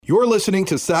You're listening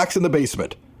to Sox in the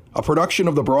Basement, a production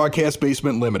of the Broadcast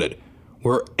Basement Limited,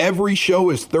 where every show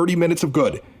is 30 minutes of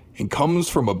good and comes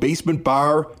from a basement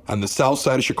bar on the south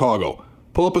side of Chicago.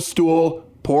 Pull up a stool,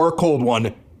 pour a cold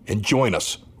one, and join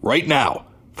us right now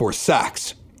for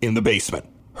Sox in the Basement.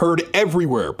 Heard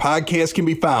everywhere podcasts can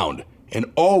be found, and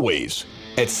always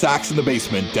at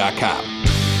soxinthebasement.com.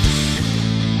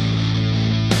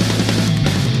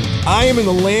 I am in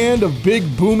the land of big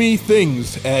boomy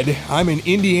things, Ed. I'm in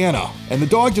Indiana, and the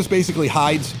dog just basically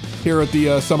hides here at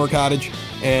the summer cottage,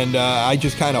 and I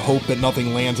just kind of hope that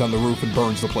nothing lands on the roof and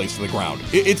burns the place to the ground.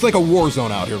 It's like a war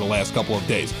zone out here the last couple of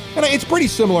days, and it's pretty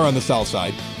similar on the south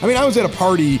side. I mean, I was at a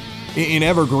party in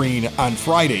Evergreen on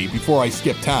Friday before I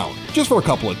skipped town, just for a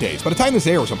couple of days. By the time this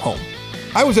airs, I'm home.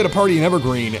 I was at a party in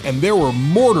Evergreen, and there were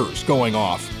mortars going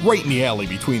off right in the alley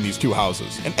between these two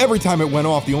houses. And every time it went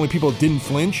off, the only people that didn't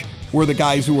flinch were the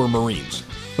guys who were Marines.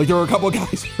 Like, there were a couple of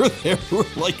guys who were there who were,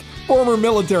 like, former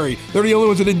military. They're the only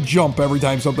ones that didn't jump every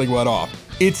time something went off.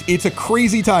 It's a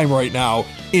crazy time right now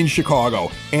in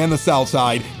Chicago and the South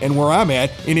Side, and where I'm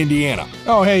at in Indiana.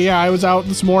 Oh, hey, yeah, I was out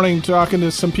this morning talking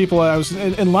to some people. I was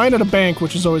in line at a bank,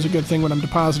 which is always a good thing when I'm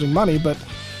depositing money, but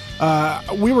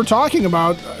we were talking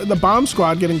about the bomb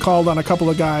squad getting called on a couple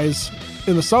of guys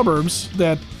in the suburbs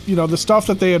that, you know, the stuff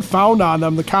that they had found on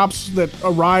them, the cops that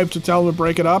arrived to tell them to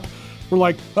break it up, were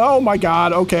like, oh my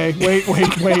God, okay,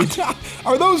 wait.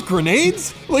 Are those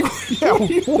grenades? Like, yeah,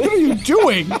 what are you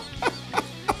doing?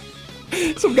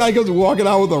 Some guy comes walking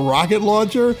out with a rocket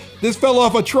launcher. This fell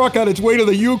off a truck on its way to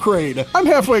the Ukraine. I'm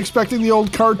halfway expecting the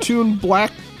old cartoon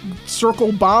black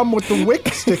circle bomb with the wick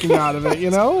sticking out of it,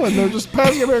 you know? And they're just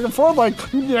passing it back and forth like,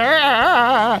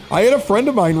 yeah. I had a friend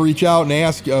of mine reach out and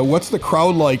ask, what's the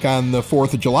crowd like on the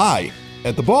 4th of July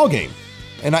at the ball game?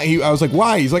 And I was like,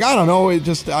 why? He's like, I don't know. It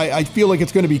just, I feel like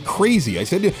it's going to be crazy. I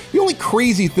said, the only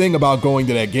crazy thing about going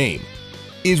to that game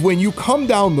is when you come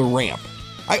down the ramp.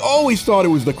 I always thought it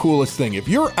was the coolest thing. If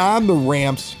you're on the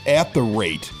ramps at the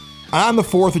rate, on the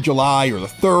 4th of July or the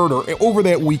 3rd or over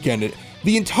that weekend,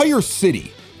 the entire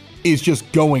city is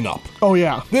just going up. Oh,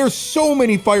 yeah. There's so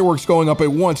many fireworks going up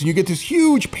at once, and you get this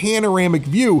huge panoramic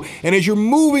view, and as you're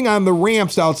moving on the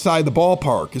ramps outside the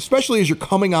ballpark, especially as you're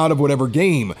coming out of whatever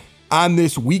game on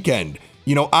this weekend,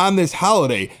 you know, on this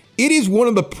holiday, it is one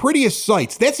of the prettiest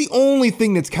sights. That's the only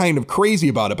thing that's kind of crazy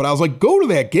about it. But I was like, go to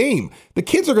that game. The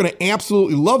kids are going to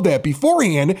absolutely love that.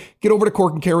 Beforehand, get over to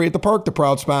Cork and Carry at the Park, the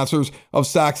proud sponsors of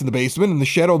Sox in the Basement, in the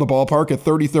shadow of the ballpark at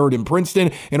 33rd in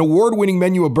Princeton. An award-winning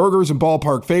menu of burgers and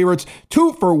ballpark favorites.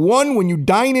 2 for $1 when you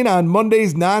dine in on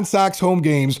Monday's non-Sox home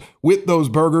games with those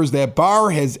burgers. That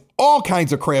bar has all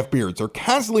kinds of craft beers. They're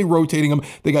constantly rotating them.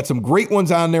 They got some great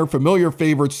ones on there, familiar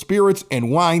favorites, spirits,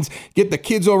 and wines. Get the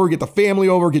kids over, get the family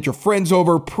over, get your friends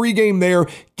over, pregame there,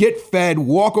 get fed,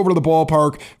 walk over to the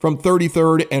ballpark from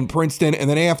 33rd and Princeton, and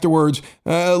then afterwards,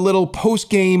 a little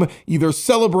post-game either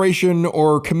celebration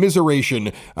or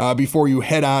commiseration before you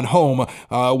head on home.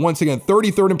 Once again,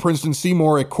 33rd and Princeton, see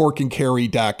more at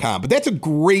corkandcarry.com. But that's a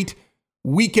great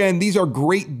weekend. These are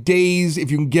great days if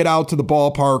you can get out to the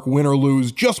ballpark, win or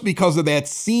lose, just because of that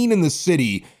scene in the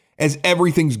city as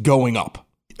everything's going up.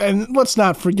 And let's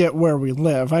not forget where we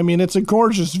live. I mean, it's a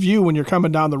gorgeous view when you're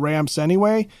coming down the ramps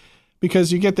anyway,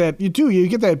 because you get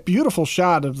that beautiful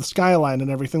shot of the skyline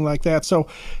and everything like that. So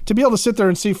to be able to sit there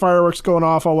and see fireworks going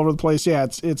off all over the place, yeah,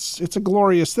 it's a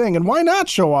glorious thing. And why not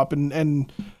show up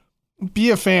and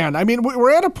be a fan? I mean, we're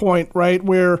at a point, right,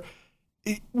 where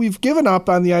we've given up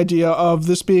on the idea of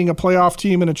this being a playoff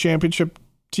team and a championship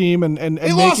team and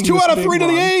they lost 2 out of 3 to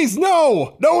the A's.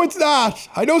 No, it's not.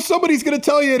 I know somebody's going to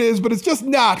tell you it is, but it's just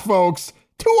not, folks.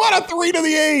 2 out of 3 to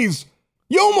the A's.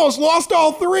 You almost lost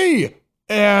all 3.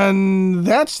 And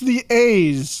that's the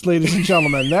A's, ladies and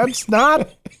gentlemen. That's not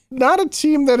a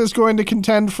team that is going to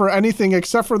contend for anything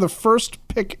except for the first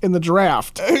pick in the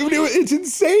draft. It's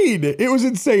insane. It was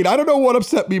insane. I don't know what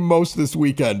upset me most this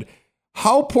weekend.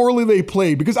 How poorly they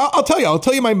played, because I'll tell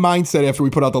you my mindset after we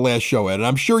put out the last show, Ed, and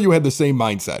I'm sure you had the same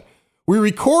mindset. We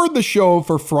record the show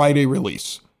for Friday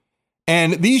release,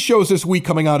 and these shows this week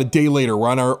coming out a day later. We're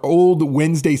on our old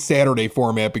Wednesday, Saturday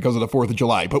format because of the 4th of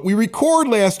July, but we record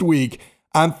last week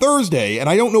on Thursday, and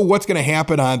I don't know what's going to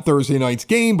happen on Thursday night's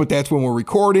game, but that's when we're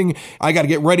recording. I got to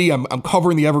get ready. I'm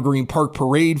covering the Evergreen Park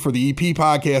Parade for the EP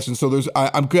podcast, and so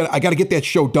I got to get that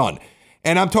show done.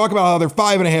 And I'm talking about how they're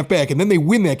 5.5 back, and then they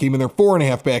win that game and they're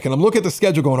 4.5 back. And I'm looking at the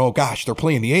schedule going, oh gosh, they're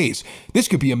playing the A's. This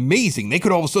could be amazing. They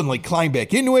could all of a sudden like climb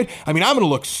back into it. I mean, I'm going to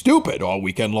look stupid all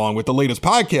weekend long with the latest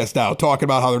podcast out talking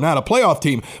about how they're not a playoff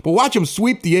team. But watch them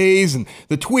sweep the A's, and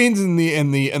the Twins and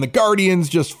the Guardians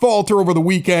just falter over the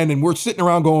weekend. And we're sitting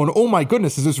around going, oh my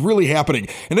goodness, is this really happening?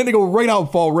 And then they go right out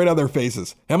and fall right on their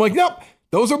faces. And I'm like, nope.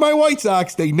 Those are my White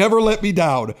Sox. They never let me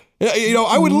down. You know,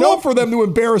 I would love for them to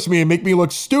embarrass me and make me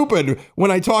look stupid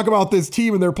when I talk about this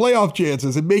team and their playoff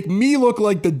chances and make me look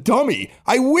like the dummy.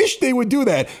 I wish they would do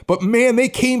that. But man, they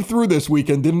came through this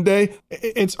weekend, didn't they?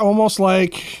 It's almost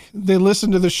like they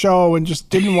listened to the show and just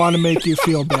didn't want to make you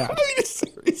feel bad. I mean,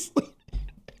 seriously.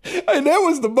 And that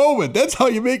was the moment. That's how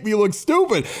you make me look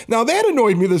stupid. Now, that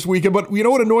annoyed me this weekend. But you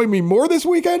know what annoyed me more this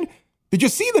weekend? Did you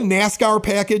see the NASCAR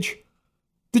package?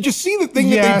 Did you see the thing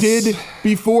that they did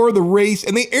before the race?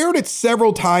 And they aired it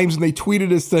several times and they tweeted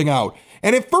this thing out.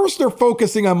 And at first they're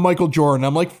focusing on Michael Jordan.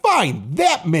 I'm like, fine,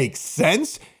 that makes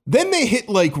sense. Then they hit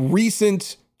like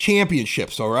recent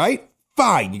championships, all right?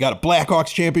 Fine, you got a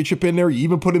Blackhawks championship in there. You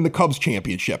even put in the Cubs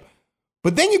championship.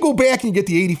 But then you go back and you get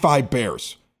the 85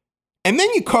 Bears. And then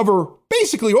you cover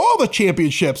basically all the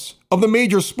championships of the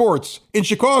major sports in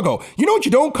Chicago. You know what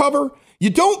you don't cover? You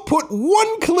don't put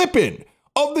one clip in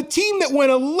of the team that went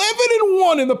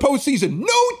 11-1 in the postseason.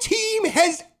 No team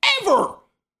has ever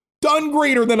done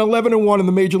greater than 11-1 in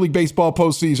the Major League Baseball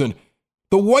postseason.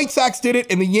 The White Sox did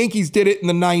it and the Yankees did it in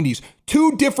the 90s.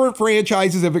 Two different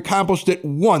franchises have accomplished it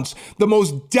once. The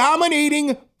most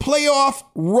dominating playoff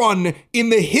run in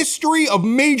the history of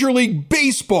Major League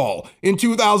Baseball in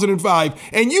 2005.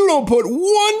 And you don't put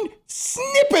one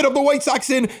snippet of the White Sox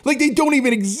in like they don't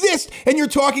even exist. And you're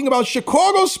talking about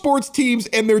Chicago sports teams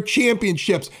and their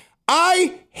championships.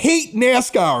 I hate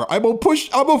NASCAR.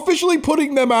 I'm officially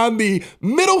putting them on the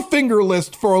middle finger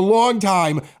list for a long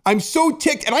time. I'm so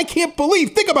ticked, and I can't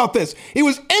believe, think about this. It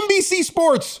was NBC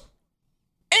Sports.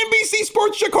 NBC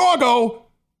Sports Chicago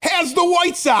has the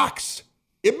White Sox.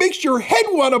 It makes your head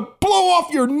want to blow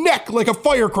off your neck like a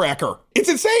firecracker. It's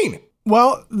insane.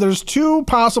 Well, there's two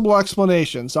possible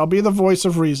explanations. I'll be the voice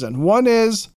of reason. One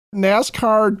is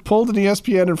NASCAR pulled an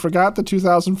ESPN and forgot the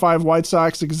 2005 White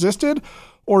Sox existed.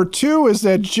 Or two is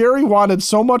that Jerry wanted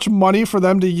so much money for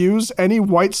them to use any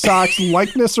White Sox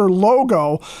likeness or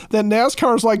logo that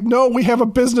NASCAR's like, no, we have a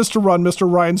business to run, Mr.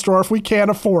 Reinsdorf. We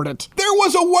can't afford it. There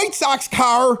was a White Sox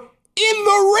car in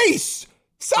the race.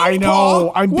 Southpaw I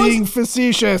know, I'm being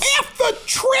facetious. Half the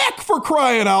track, for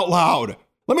crying out loud.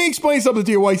 Let me explain something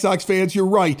to you, White Sox fans. You're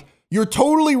right. You're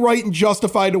totally right and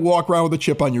justified to walk around with a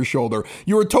chip on your shoulder.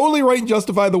 You are totally right and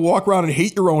justified to walk around and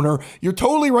hate your owner. You're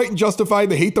totally right and justified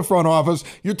to hate the front office.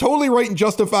 You're totally right and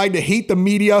justified to hate the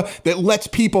media that lets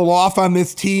people off on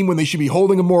this team when they should be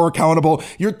holding them more accountable.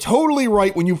 You're totally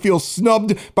right when you feel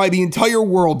snubbed by the entire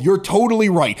world. You're totally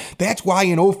right. That's why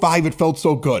in 2005 it felt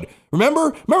so good.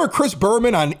 Remember Chris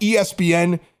Berman on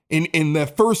ESPN in the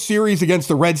first series against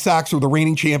the Red Sox, or the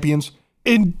reigning champions?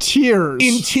 In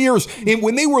tears. And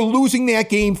when they were losing that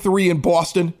game 3 in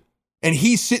Boston, and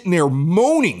he's sitting there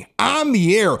moaning on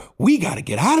the air, we got to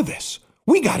get out of this.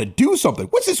 We got to do something.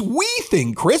 What's this we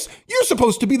thing, Chris? You're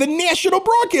supposed to be the national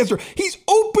broadcaster. He's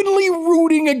openly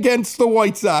rooting against the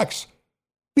White Sox.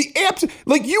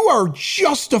 You are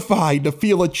justified to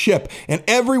feel a chip. And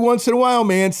every once in a while,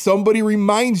 man, somebody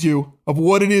reminds you of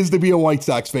what it is to be a White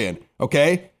Sox fan,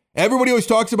 okay? Everybody always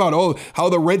talks about, how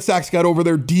the Red Sox got over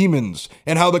their demons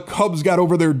and how the Cubs got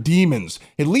over their demons.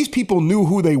 At least people knew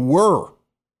who they were.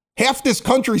 Half this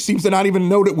country seems to not even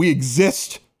know that we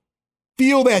exist.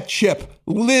 Feel that chip.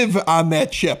 Live on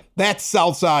that chip. That's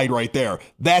South Side right there.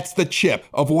 That's the chip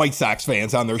of White Sox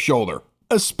fans on their shoulder.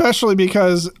 Especially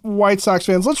because White Sox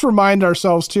fans, let's remind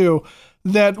ourselves too,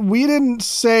 that we didn't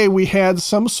say we had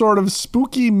some sort of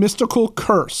spooky mystical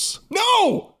curse.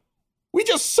 No! We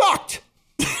just sucked.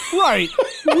 Right.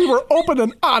 We were open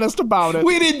and honest about it.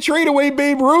 We didn't trade away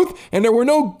Babe Ruth, and there were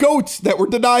no goats that were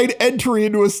denied entry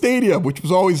into a stadium, which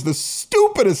was always the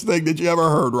stupidest thing that you ever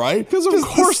heard, right? Because of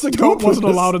course the goat wasn't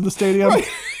allowed in the stadium. Right.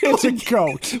 It's a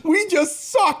goat. We just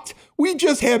sucked. We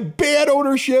just had bad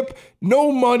ownership,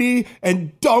 no money,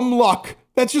 and dumb luck.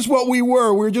 That's just what we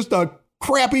were. We were just a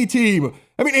crappy team.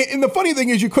 I mean, and the funny thing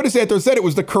is, you could have sat there and said it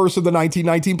was the curse of the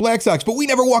 1919 Black Sox, but we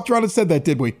never walked around and said that,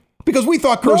 did we? Because we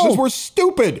thought curses were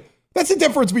stupid. That's the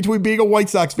difference between being a White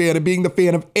Sox fan and being the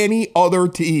fan of any other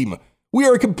team. We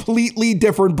are a completely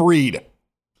different breed.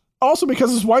 Also,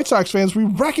 because as White Sox fans, we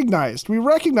recognized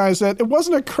that it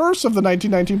wasn't a curse of the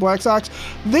 1919 Black Sox.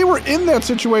 They were in that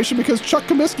situation because Chuck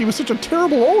Comiskey was such a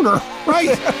terrible owner.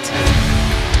 Right.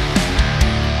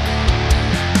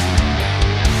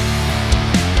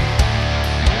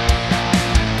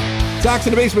 Sox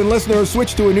in the Basement listeners,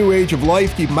 switch to a new age of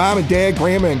life. Keep mom and dad,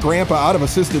 grandma and grandpa out of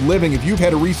assisted living. If you've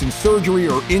had a recent surgery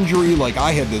or injury, like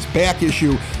I had this back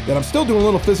issue that I'm still doing a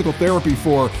little physical therapy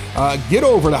for, get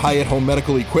over to Hyatt Home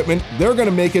Medical Equipment. They're going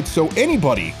to make it so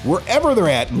anybody, wherever they're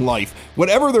at in life,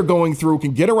 whatever they're going through,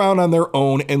 can get around on their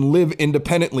own and live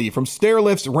independently. From stair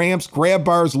lifts, ramps, grab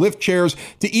bars, lift chairs,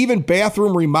 to even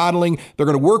bathroom remodeling, they're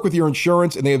going to work with your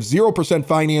insurance, and they have 0%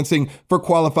 financing for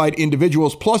qualified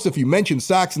individuals. Plus, if you mention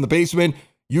Sox in the Basement,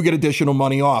 you get additional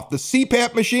money off. The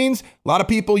CPAP machines, a lot of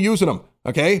people using them.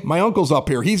 Okay, my uncle's up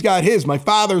here. He's got his. My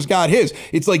father's got his.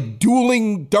 It's like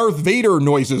dueling Darth Vader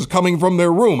noises coming from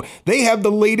their room. They have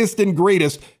the latest and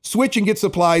greatest. Switch and get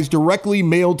supplies directly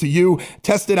mailed to you.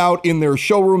 Test it out in their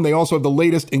showroom. They also have the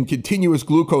latest in continuous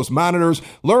glucose monitors.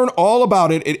 Learn all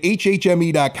about it at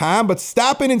hhme.com, but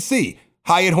stop in and see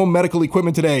Hyatt Home Medical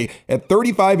Equipment today at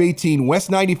 3518 West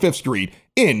 95th Street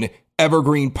in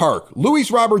Evergreen Park.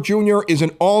 Luis Robert Jr. is an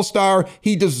all-star.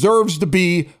 He deserves to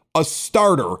be a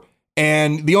starter.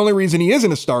 And the only reason he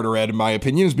isn't a starter, Ed, in my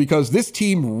opinion, is because this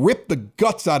team ripped the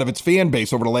guts out of its fan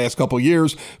base over the last couple of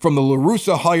years, from the La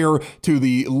Russa hire to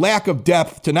the lack of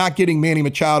depth to not getting Manny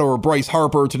Machado or Bryce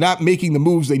Harper to not making the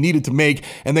moves they needed to make,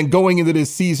 and then going into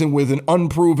this season with an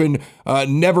unproven,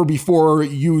 never before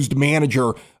used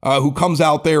manager who comes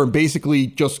out there and basically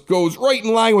just goes right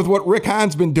in line with what Rick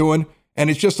Hahn's been doing. And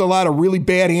it's just a lot of really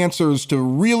bad answers to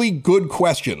really good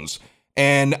questions.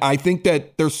 And I think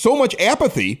that there's so much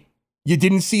apathy. You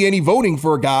didn't see any voting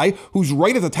for a guy who's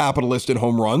right at the top of the list in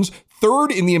home runs,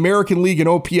 third in the American League in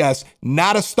OPS,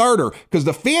 not a starter, because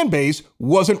the fan base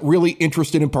wasn't really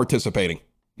interested in participating.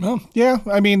 Well, yeah.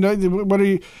 I mean, what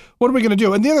are we going to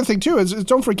do? And the other thing too is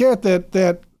don't forget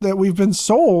that we've been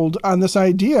sold on this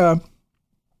idea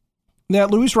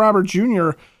that Luis Robert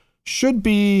Jr. should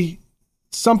be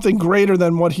something greater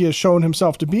than what he has shown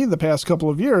himself to be the past couple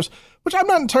of years, which I'm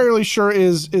not entirely sure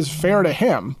is fair to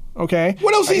him. Okay.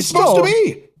 What else is he supposed to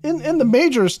be? In the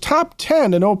majors, top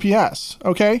 10 in OPS.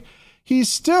 Okay. He's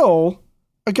still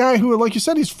a guy who, like you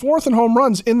said, he's fourth in home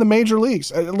runs in the major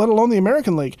leagues, let alone the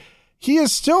American League.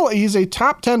 He's a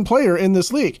top 10 player in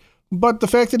this league. But the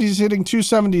fact that he's hitting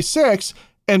 276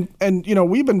 and you know,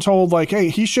 we've been told like, hey,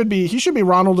 he should be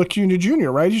Ronald Acuna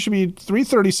Jr., right? He should be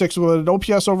 336 with an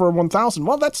OPS over 1,000.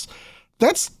 Well, that's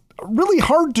really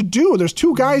hard to do. There's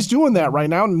two guys doing that right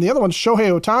now, and the other one's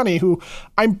Shohei Ohtani, who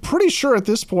I'm pretty sure at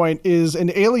this point is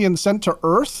an alien sent to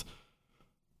Earth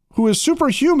who is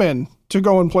superhuman to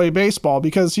go and play baseball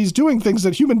because he's doing things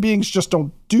that human beings just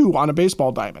don't do on a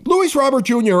baseball diamond. Luis Robert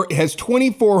Jr. has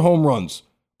 24 home runs.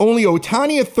 Only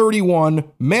Ohtani at 31,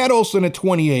 Matt Olson at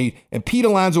 28, and Pete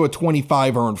Alonso at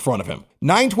 25 are in front of him.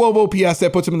 912 OPS,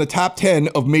 that puts him in the top 10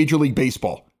 of Major League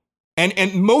Baseball.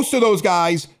 And most of those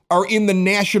guys are in the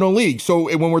National League.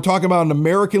 So when we're talking about an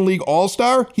American League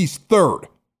All-Star, he's third.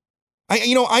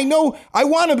 I know I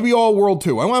want him to be all-world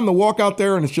too. I want him to walk out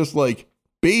there and it's just like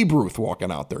Babe Ruth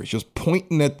walking out there. He's just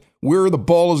pointing at where the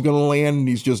ball is going to land and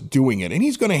he's just doing it. And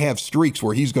he's going to have streaks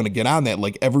where he's going to get on that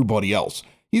like everybody else.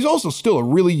 He's also still a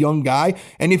really young guy,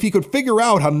 and if he could figure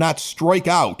out how to not strike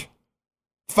out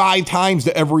 5 times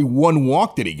to every 1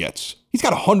 walk that he gets, he's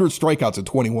got 100 strikeouts and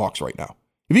 20 walks right now.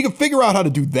 If he can figure out how to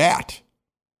do that,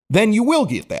 then you will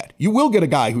get that. You will get a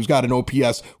guy who's got an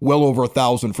OPS well over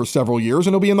 1,000 for several years,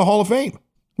 and he'll be in the Hall of Fame.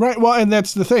 Right, well, and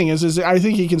that's the thing, is I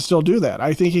think he can still do that.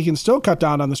 I think he can still cut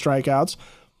down on the strikeouts.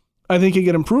 I think he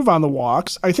can improve on the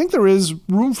walks. I think there is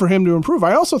room for him to improve.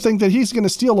 I also think that he's going to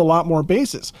steal a lot more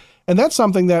bases. And that's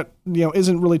something that, you know,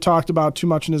 isn't really talked about too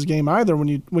much in his game either when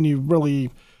you really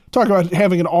talk about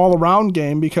having an all-around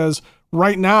game, because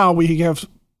right now we have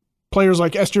players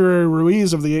like Esteury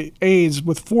Ruiz of the A's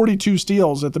with 42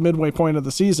 steals at the midway point of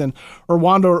the season, or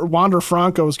Wander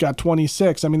Franco's got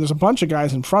 26. I mean, there's a bunch of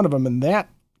guys in front of him in that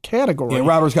category. Yeah,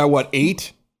 Robert's got,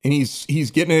 8? And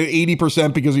he's getting it at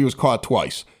 80% because he was caught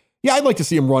twice. Yeah, I'd like to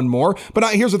see him run more, but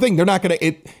here's the thing. They're not going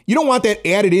to, you don't want that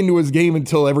added into his game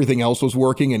until everything else was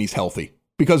working and he's healthy,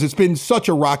 because it's been such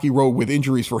a rocky road with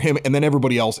injuries for him and then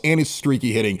everybody else and his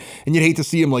streaky hitting. And you'd hate to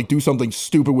see him like do something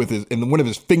stupid with and one of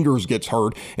his fingers gets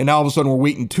hurt. And now all of a sudden we're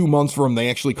waiting 2 months for him to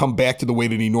actually come back to the way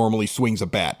that he normally swings a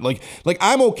bat. Like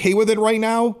I'm okay with it right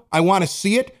now. I want to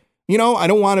see it. You know, I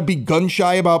don't want to be gun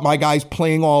shy about my guys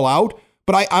playing all out.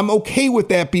 But I'm okay with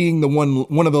that being the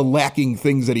one of the lacking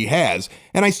things that he has.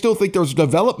 And I still think there's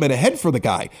development ahead for the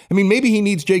guy. I mean, maybe he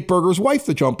needs Jake Berger's wife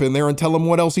to jump in there and tell him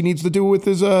what else he needs to do with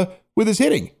his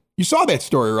hitting. You saw that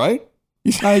story, right?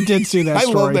 I did see that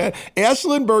story. I love that.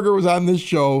 Ashlyn Berger was on this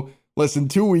show,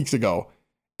 2 weeks ago.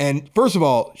 And first of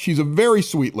all, she's a very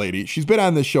sweet lady. She's been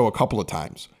on this show a couple of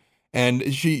times.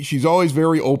 And she's always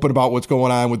very open about what's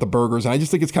going on with the Burghers. And I just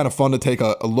think it's kind of fun to take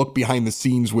a look behind the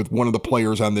scenes with one of the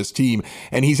players on this team.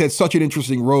 And he's had such an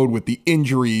interesting road with the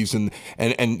injuries. And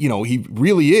he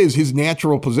really is his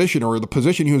natural position, or the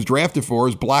position he was drafted for,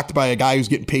 is blocked by a guy who's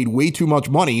getting paid way too much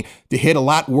money to hit a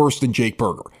lot worse than Jake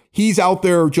Burger. He's out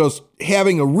there just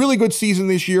having a really good season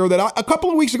this year that a couple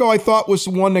of weeks ago I thought was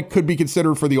one that could be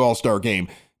considered for the All-Star game.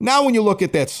 Now, when you look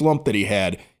at that slump that he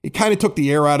had, it kind of took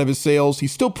the air out of his sails.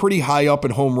 He's still pretty high up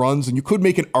in home runs, and you could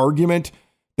make an argument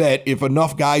that if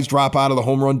enough guys drop out of the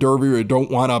home run derby or don't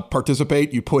want to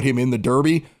participate, you put him in the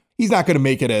derby. He's not going to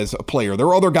make it as a player. There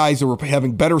are other guys who are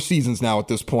having better seasons now at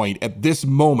this point, at this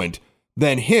moment,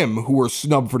 than him, who were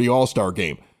snubbed for the All-Star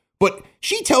game. But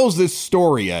she tells this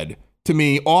story, Ed, to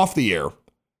me off the air,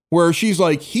 where she's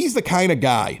like, he's the kind of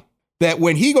guy that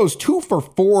when he goes 2 for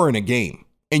 4 in a game,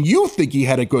 and you think he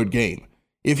had a good game,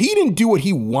 if he didn't do what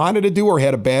he wanted to do or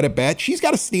had a bad at bat, she's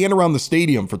got to stand around the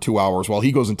stadium for 2 hours while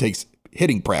he goes and takes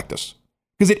hitting practice,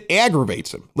 because it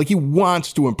aggravates him. Like, he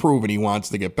wants to improve and he wants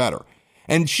to get better.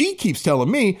 And she keeps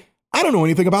telling me, I don't know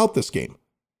anything about this game.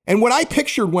 And what I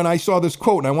pictured when I saw this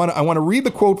quote, and I want to read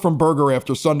the quote from Burger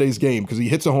after Sunday's game because he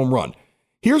hits a home run.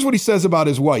 Here's what he says about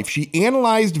his wife. She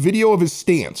analyzed video of his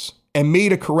stance and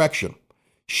made a correction.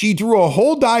 She drew a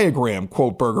whole diagram,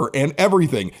 quote Burger, and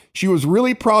everything. She was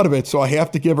really proud of it, so I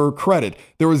have to give her credit.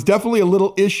 There was definitely a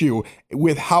little issue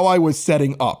with how I was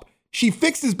setting up. She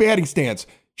fixed his batting stance.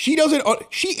 She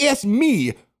asked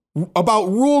me about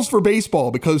rules for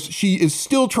baseball because she is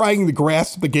still trying to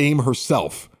grasp the game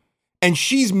herself. And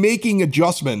she's making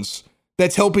adjustments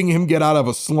that's helping him get out of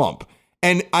a slump.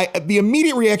 And the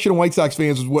immediate reaction of White Sox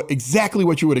fans is exactly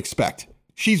what you would expect.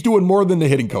 She's doing more than the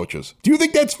hitting coaches. Do you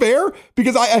think that's fair?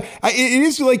 Because it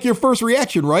is like your first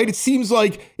reaction, right? It seems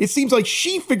like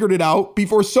she figured it out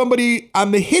before somebody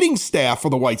on the hitting staff for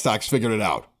the White Sox figured it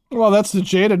out. Well, that's the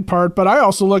jaded part, but I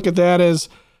also look at that as,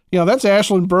 that's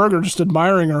Ashlyn Burger just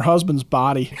admiring her husband's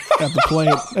body at the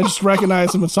plate. I just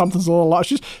recognize him when something's a little off.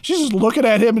 She's just looking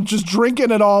at him and just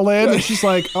drinking it all in, and she's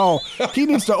like, oh, he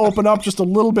needs to open up just a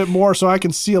little bit more so I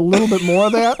can see a little bit more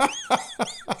of that.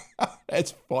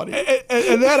 That's funny.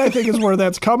 And that, I think, is where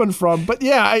that's coming from. But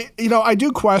yeah, I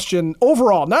do question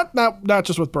overall, not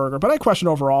just with Burger, but I question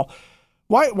overall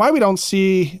why we don't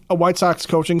see a White Sox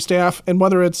coaching staff, and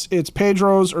whether it's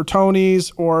Pedro's or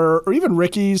Tony's or even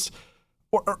Ricky's,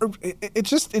 or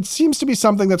it seems to be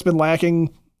something that's been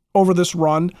lacking over this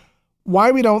run.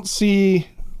 Why we don't see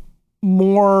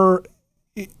more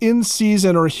in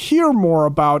season or hear more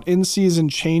about in season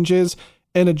changes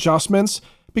and adjustments,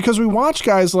 because we watch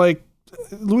guys like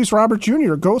Luis Robert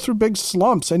Jr. go through big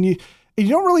slumps, and you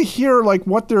don't really hear like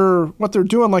what they're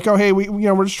doing. Like, oh, hey,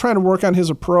 we're just trying to work on his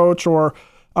approach, or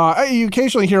you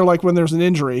occasionally hear like when there's an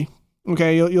injury.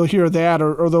 Okay, you'll hear that,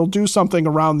 or they'll do something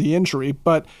around the injury,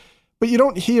 but you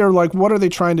don't hear like what are they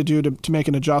trying to do to make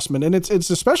an adjustment. And it's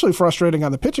especially frustrating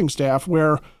on the pitching staff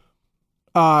where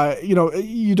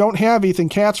you don't have Ethan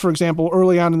Katz, for example,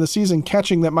 early on in the season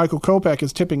catching that Michael Kopech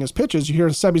is tipping his pitches. You hear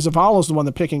Sebi Zavala's the one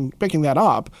that picking that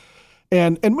up.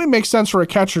 And it makes sense for a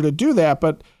catcher to do that,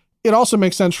 but it also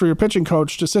makes sense for your pitching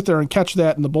coach to sit there and catch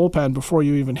that in the bullpen before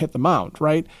you even hit the mound,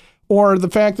 right? Or the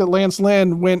fact that Lance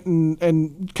Lynn went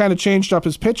and kind of changed up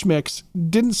his pitch mix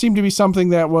didn't seem to be something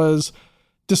that was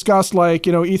discussed, like,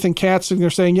 Ethan Katz sitting there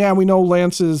saying, yeah, we know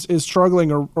Lance is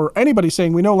struggling, or anybody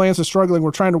saying, we know Lance is struggling.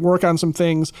 We're trying to work on some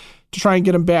things to try and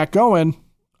get him back going.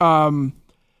 I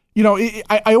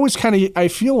always I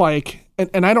feel like,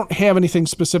 and I don't have anything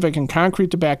specific and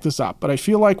concrete to back this up, but I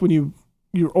feel like when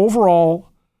your overall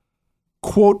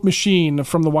quote machine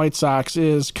from the White Sox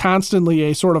is constantly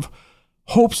a sort of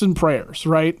hopes and prayers,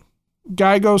 right?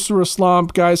 Guy goes through a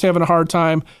slump, guy's having a hard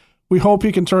time. We hope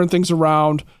he can turn things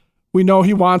around. We know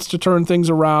he wants to turn things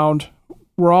around.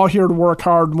 We're all here to work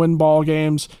hard and win ball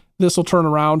games. This will turn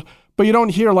around. But you don't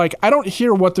hear, I don't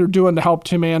hear what they're doing to help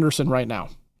Tim Anderson right now.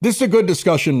 This is a good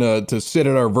discussion to sit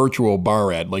at our virtual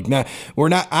bar at.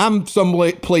 I'm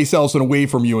someplace else and away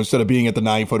from you instead of being at the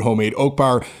 9-foot homemade oak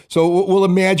bar. So we'll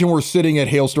imagine we're sitting at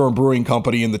Hailstorm Brewing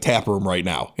Company in the tap room right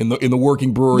now, in the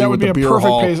working brewery with the beer hall. That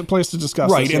would be a perfect place to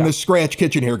discuss right, this, in the scratch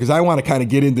kitchen here, because I want to kind of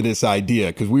get into this idea,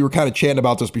 because we were kind of chatting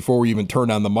about this before we even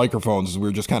turned on the microphones as we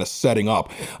were just kind of setting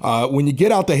up. When you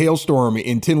get out to Hailstorm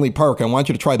in Tinley Park, I want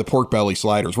you to try the pork belly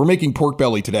sliders. We're making pork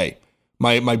belly today.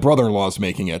 My brother-in-law is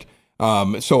making it.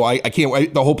 So I can't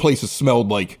wait. The whole place has smelled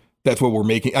like that's what we're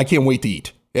making. I can't wait to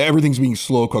eat. Everything's being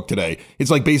slow cooked today.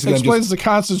 It's like basically explains the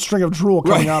constant string of drool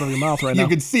coming out of your mouth right now. You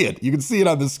can see it. You can see it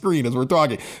on the screen as we're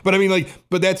talking. But I mean,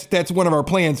 but that's one of our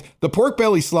plans. The pork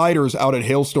belly sliders out at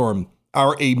Hailstorm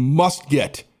are a must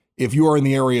get if you are in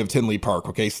the area of Tinley Park,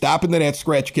 okay? Stop into that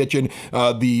Scratch Kitchen.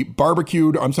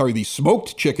 The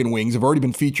smoked chicken wings have already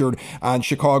been featured on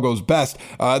Chicago's Best.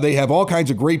 They have all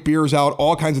kinds of great beers out,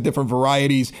 all kinds of different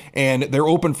varieties, and they're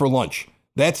open for lunch.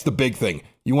 That's the big thing.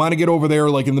 You want to get over there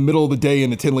like in the middle of the day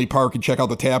in the Tinley Park and check out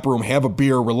the tap room, have a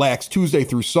beer, relax. Tuesday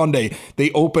through Sunday,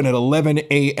 they open at 11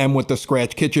 a.m. with the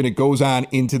Scratch Kitchen. It goes on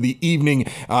into the evening.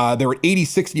 They're at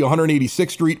 8060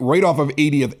 186th Street, right off of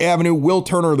 80th Avenue. Will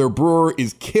Turner, their brewer,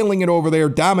 is killing it over there.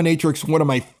 Dominatrix, one of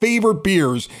my favorite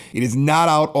beers. It is not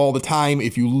out all the time.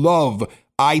 If you love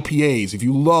IPAs, if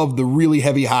you love the really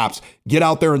heavy hops, get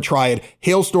out there and try it.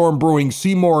 Hailstorm Brewing,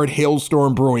 see more at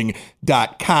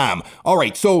hailstormbrewing.com. All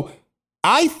right, so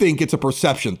I think it's a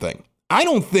perception thing. I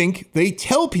don't think they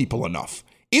tell people enough.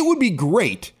 It would be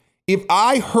great if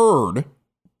I heard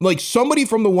like somebody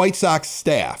from the White Sox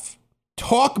staff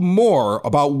talk more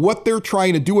about what they're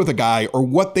trying to do with a guy or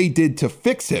what they did to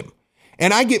fix him.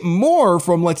 And I get more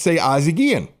from, let's say, Ozzie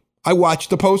Guillen. I watched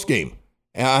the post game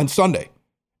on Sunday.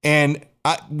 And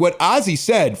what Ozzie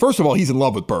said, first of all, he's in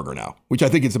love with Burger now, which I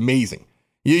think is amazing.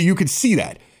 You could see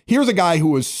that. Here's a guy who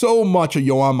was so much a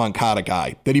Yoan Moncada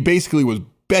guy that he basically was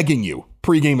begging you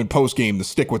pregame and postgame to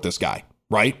stick with this guy,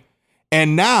 right?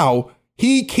 And now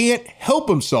he can't help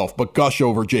himself but gush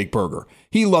over Jake Burger.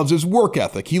 He loves his work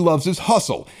ethic. He loves his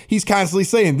hustle. He's constantly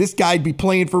saying, this guy'd be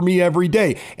playing for me every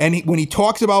day. And when he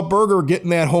talks about Burger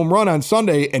getting that home run on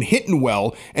Sunday and hitting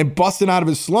well and busting out of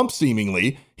his slump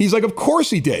seemingly, he's like, of course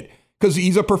he did. Because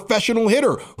he's a professional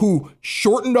hitter who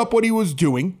shortened up what he was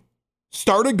doing,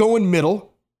 started going middle,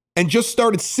 and just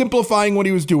started simplifying what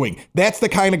he was doing. That's the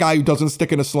kind of guy who doesn't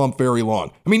stick in a slump very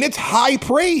long. I mean, it's high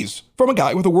praise from a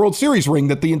guy with a World Series ring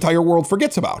that the entire world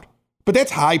forgets about. But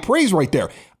that's high praise right there.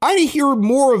 I hear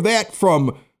more of that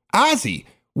from Ozzie.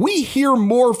 We hear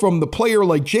more from the player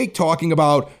like Jake talking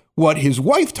about what his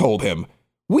wife told him.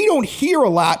 We don't hear a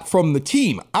lot from the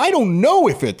team. I don't know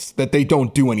if it's that they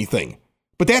don't do anything.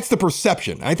 But that's the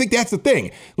perception. I think that's the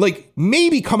thing. Like,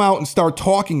 maybe come out and start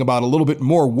talking about a little bit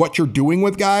more what you're doing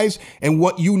with guys and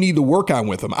what you need to work on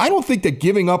with them. I don't think that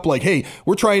giving up like, hey,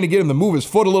 we're trying to get him to move his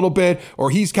foot a little bit,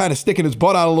 or he's kind of sticking his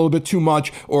butt out a little bit too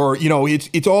much, or, you know,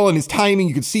 it's all in his timing.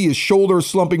 You can see his shoulders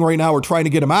slumping right now. We're trying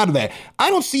to get him out of that. I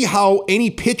don't see how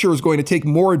any pitcher is going to take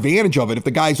more advantage of it if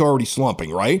the guy's already slumping,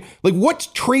 right? Like, what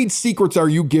trade secrets are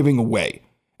you giving away?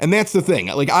 And that's the thing.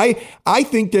 Like, I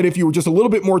think that if you were just a little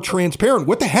bit more transparent,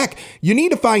 what the heck? You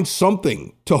need to find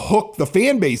something to hook the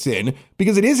fan base in,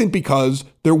 because it isn't because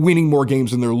they're winning more games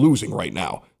than they're losing right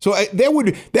now. So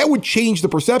that would change the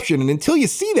perception. And until you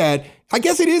see that, I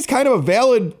guess it is kind of a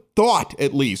valid thought,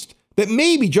 at least, that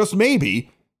maybe, just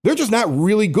maybe, they're just not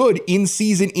really good in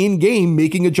season, in game,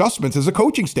 making adjustments as a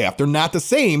coaching staff. They're not the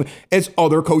same as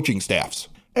other coaching staffs.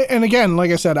 And again,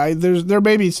 like I said, there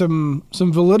may be some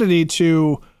validity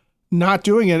to not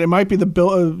doing it. It might be the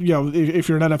Bill, if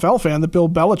you're an NFL fan, the Bill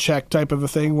Belichick type of a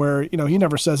thing where, he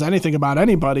never says anything about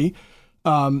anybody.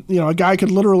 A guy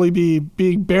could literally be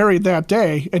buried that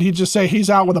day and he'd just say he's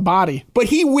out with a body. But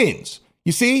he wins.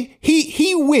 You see,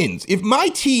 he wins. If my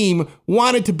team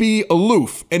wanted to be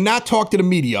aloof and not talk to the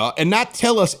media and not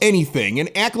tell us anything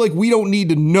and act like we don't need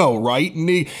to know, right? And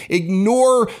they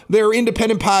ignore their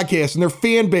independent podcasts and their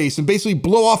fan base and basically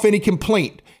blow off any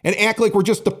complaint and act like we're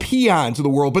just the peons of the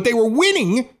world, but they were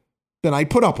winning, then I'd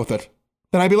put up with it.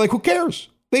 Then I'd be like, who cares?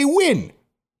 They win.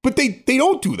 But they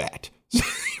don't do that,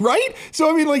 right? So,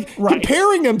 I mean, right.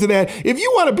 Comparing them to that, if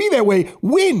you want to be that way,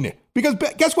 win. Because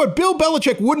guess what? Bill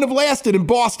Belichick wouldn't have lasted in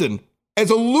Boston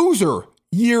as a loser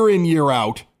year in, year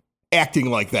out, acting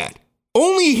like that.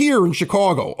 Only here in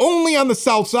Chicago, only on the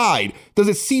South Side, does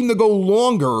it seem to go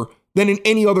longer than in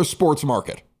any other sports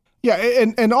market. Yeah,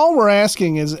 and all we're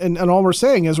asking is, and all we're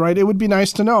saying is, right, it would be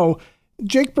nice to know,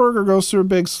 Jake Burger goes through a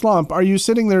big slump. Are you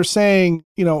sitting there saying,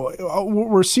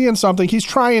 we're seeing something, he's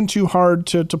trying too hard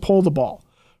to pull the ball,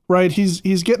 right? He's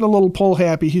getting a little pull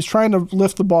happy. He's trying to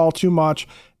lift the ball too much,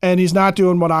 and he's not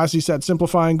doing what Ozzie said,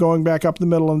 simplifying, going back up the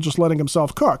middle and just letting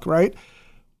himself cook, right?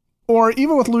 Or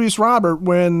even with Luis Robert,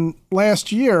 when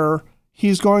last year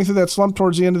he's going through that slump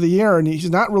towards the end of the year and he's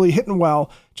not really hitting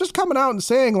well, just coming out and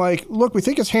saying, like, look, we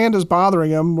think his hand is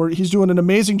bothering him. He's doing an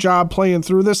amazing job playing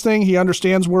through this thing. He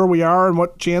understands where we are and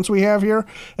what chance we have here,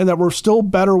 and that we're still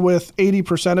better with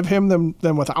 80% of him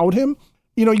than without him.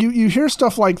 You hear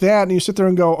stuff like that and you sit there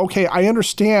and go, okay, I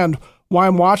understand why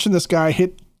I'm watching this guy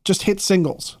hit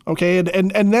singles, okay?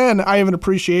 And then I have an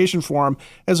appreciation for him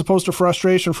as opposed to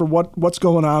frustration for what's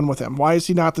going on with him. Why is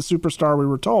he not the superstar we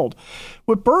were told?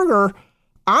 With Burger,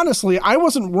 honestly, I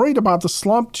wasn't worried about the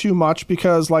slump too much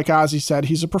because, like Ozzie said,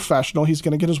 he's a professional. He's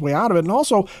going to get his way out of it. And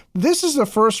also, this is the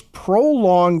first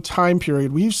prolonged time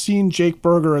period we've seen Jake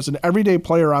Burger as an everyday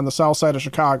player on the south side of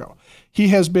Chicago. He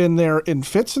has been there in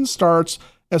fits and starts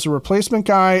as a replacement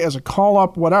guy, as a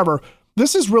call-up, whatever.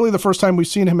 This is really the first time we've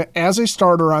seen him as a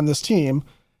starter on this team.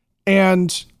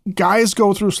 And guys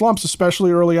go through slumps,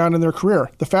 especially early on in their career.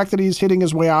 The fact that he's hitting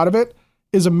his way out of it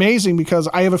is amazing because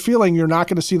I have a feeling you're not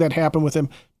going to see that happen with him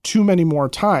too many more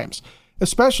times,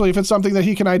 especially if it's something that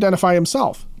he can identify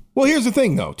himself. Well, here's the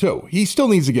thing, though, too. He still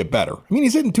needs to get better. I mean,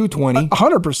 he's hitting 220.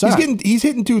 100%. He's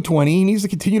hitting 220. He needs to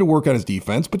continue to work on his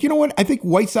defense. But you know what? I think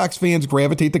White Sox fans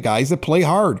gravitate to guys that play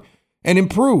hard and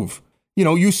improve. You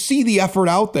know, you see the effort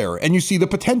out there and you see the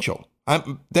potential.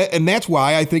 And that's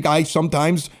why I think I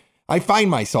find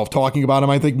myself talking about him,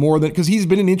 I think, more than because he's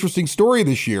been an interesting story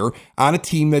this year on a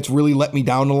team that's really let me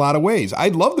down in a lot of ways.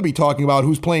 I'd love to be talking about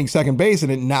who's playing second base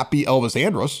and it not be Elvis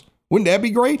Andrus. Wouldn't that be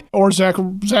great? Or Zach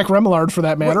Remillard, for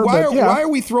that matter. Why are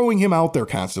we throwing him out there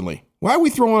constantly? Why are we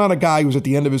throwing out a guy who's at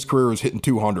the end of his career is hitting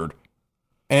 200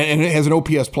 and has an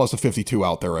OPS plus of 52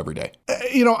 out there every day?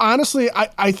 Honestly,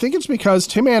 I think it's because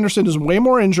Tim Anderson is way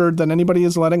more injured than anybody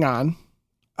is letting on.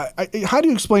 How do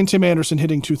you explain Tim Anderson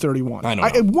hitting 231? I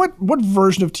don't know. What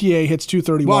version of TA hits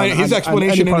 231? Well, his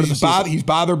explanation is he's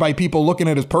bothered by people looking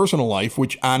at his personal life,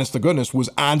 which, honest to goodness, was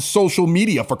on social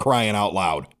media, for crying out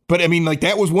loud. But, I mean, like,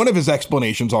 that was one of his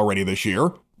explanations already this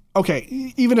year.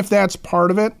 Okay, even if that's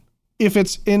part of it, if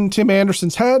it's in Tim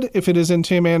Anderson's head, if it is in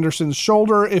Tim Anderson's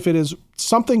shoulder, if it is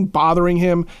something bothering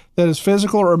him that is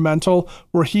physical or mental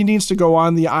where he needs to go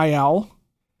on the IL,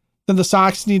 then the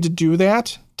Sox need to do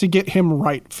that to get him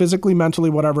right, physically, mentally,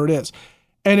 whatever it is.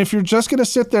 And if you're just going to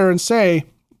sit there and say,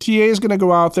 TA is going to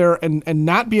go out there and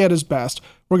not be at his best,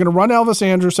 we're going to run Elvis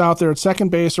Andrus out there at second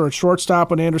base or at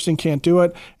shortstop when Anderson can't do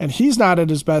it, and he's not at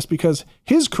his best because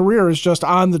his career is just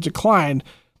on the decline,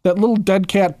 that little dead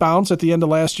cat bounce at the end of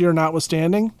last year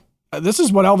notwithstanding, this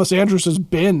is what Elvis Andrus has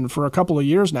been for a couple of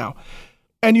years now.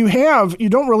 And you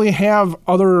don't really have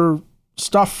other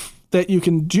stuff that you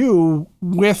can do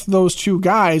with those two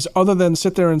guys other than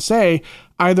sit there and say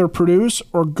either produce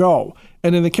or go.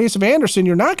 And in the case of Anderson,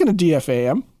 you're not going to DFA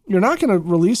him. You're not going to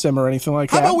release him or anything like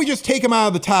that. How about we just take him out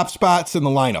of the top spots in the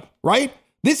lineup, right?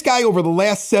 This guy over the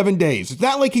last 7 days, it's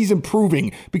not like he's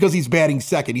improving because he's batting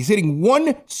second. He's hitting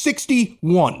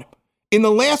 161. In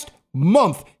the last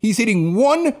month, he's hitting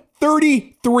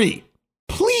 133.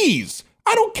 Please,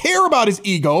 I don't care about his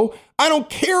ego. I don't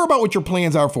care about what your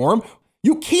plans are for him.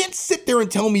 You can't sit there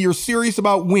and tell me you're serious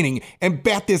about winning and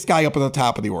bat this guy up at the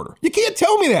top of the order. You can't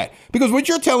tell me that because what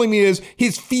you're telling me is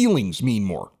his feelings mean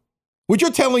more. What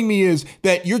you're telling me is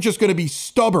that you're just going to be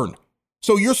stubborn.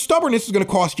 So your stubbornness is going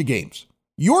to cost you games.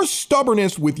 Your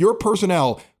stubbornness with your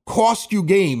personnel costs you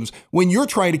games when you're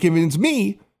trying to convince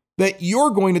me that you're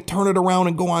going to turn it around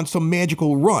and go on some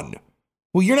magical run.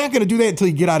 Well, you're not going to do that until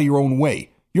you get out of your own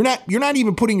way. You're not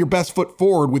even putting your best foot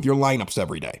forward with your lineups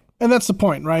every day. And that's the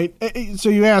point, right? So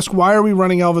you ask, why are we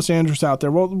running Elvis Andrus out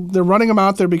there? Well, they're running him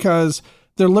out there because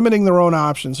they're limiting their own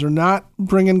options. They're not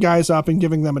bringing guys up and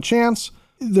giving them a chance.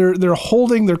 They're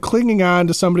clinging on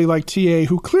to somebody like TA,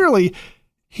 who clearly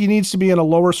he needs to be in a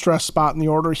lower stress spot in the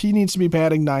order. He needs to be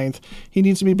batting ninth. He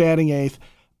needs to be batting eighth.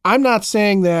 I'm not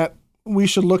saying that we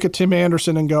should look at Tim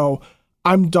Anderson and go,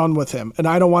 I'm done with him, and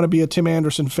I don't want to be a Tim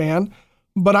Anderson fan.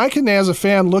 But I can, as a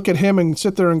fan, look at him and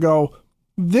sit there and go,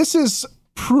 this is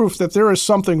proof that there is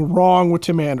something wrong with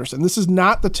Tim Anderson. This is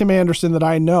not the Tim Anderson that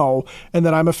I know and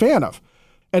that I'm a fan of.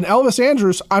 And Elvis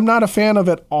Andrus, I'm not a fan of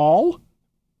at all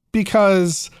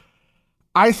because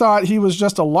I thought he was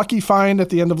just a lucky find at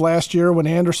the end of last year when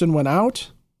Anderson went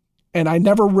out, and I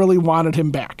never really wanted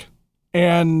him back.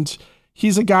 And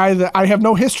he's a guy that I have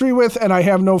no history with and I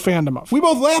have no fandom of. We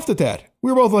both laughed at that.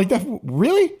 We were both like,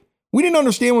 really? We didn't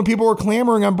understand when people were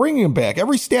clamoring on bringing him back.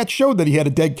 Every stat showed that he had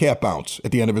a dead cat bounce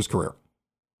at the end of his career.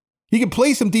 He can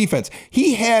play some defense.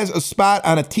 He has a spot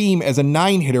on a team as a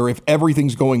 9-hitter if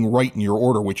everything's going right in your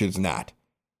order, which is not.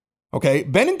 Okay,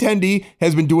 Benintendi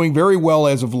has been doing very well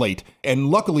as of late, and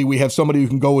luckily we have somebody who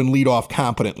can go and lead off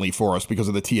competently for us because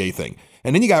of the TA thing.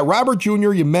 And then you got Robert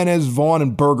Jr., Jimenez, Vaughn,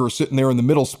 and Berger sitting there in the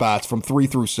middle spots from 3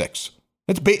 through 6.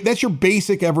 That's your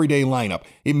basic everyday lineup.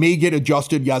 It may get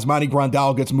adjusted. Yasmani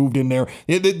Grandal gets moved in there.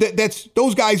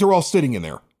 Those guys are all sitting in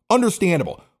there.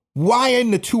 Understandable. Why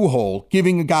in the 2-hole,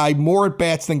 giving a guy more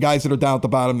at-bats than guys that are down at the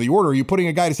bottom of the order, are you putting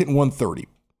a guy that's hitting 130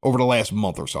 over the last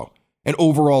month or so? And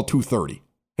overall 230.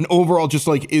 And overall just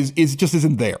like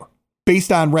isn't there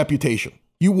based on reputation.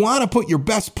 You want to put your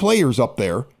best players up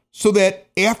there so that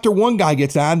after one guy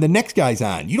gets on, the next guy's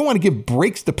on. You don't want to give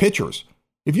breaks to pitchers.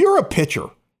 If you're a pitcher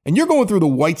and you're going through the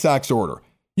White Sox order,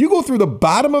 you go through the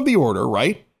bottom of the order,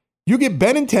 right? You get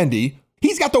Benintendi.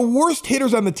 He's got the worst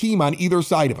hitters on the team on either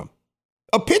side of him.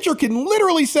 A pitcher can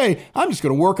literally say, I'm just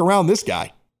going to work around this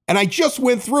guy. And I just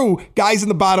went through guys in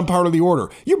the bottom part of the order.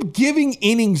 You're giving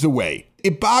innings away.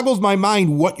 It boggles my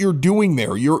mind what you're doing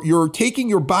there. You're taking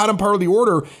your bottom part of the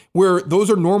order where those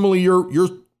are normally your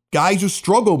guys who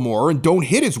struggle more and don't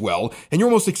hit as well, and you're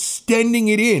almost extending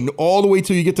it in all the way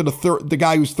till you get to the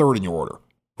guy who's third in your order,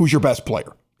 who's your best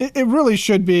player. It really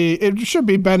should be. It should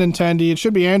be Benintendi. It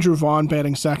should be Andrew Vaughn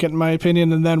batting second, in my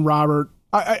opinion, and then Robert.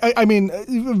 I mean,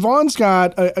 Vaughn's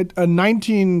got a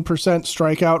 19%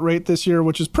 strikeout rate this year,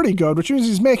 which is pretty good, which means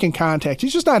he's making contact.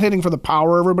 He's just not hitting for the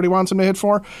power everybody wants him to hit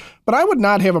for. But I would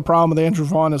not have a problem with Andrew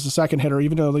Vaughn as the second hitter,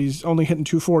 even though he's only hitting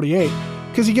 248,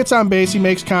 because he gets on base, he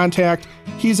makes contact.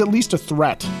 He's at least a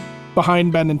threat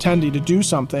behind Benintendi to do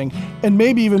something, and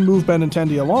maybe even move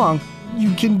Benintendi along.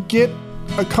 You can get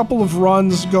a couple of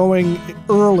runs going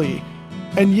early.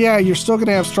 And yeah, you're still going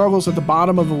to have struggles at the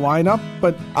bottom of the lineup,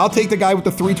 but I'll take the guy with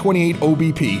the 328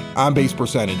 OBP on base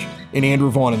percentage in Andrew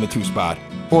Vaughn in the 2 spot,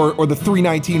 or the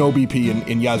 319 OBP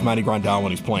in Yasmani Grandal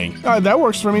when he's playing. That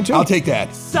works for me too. I'll take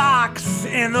that. Sox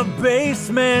in the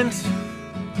basement.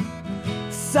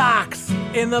 Sox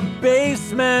in the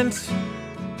basement.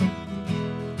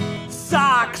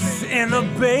 Sox in the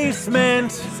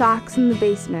basement. Sox in the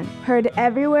Basement. Heard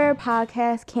everywhere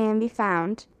podcasts can be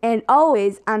found, and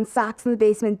always on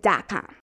soxinthebasement.com.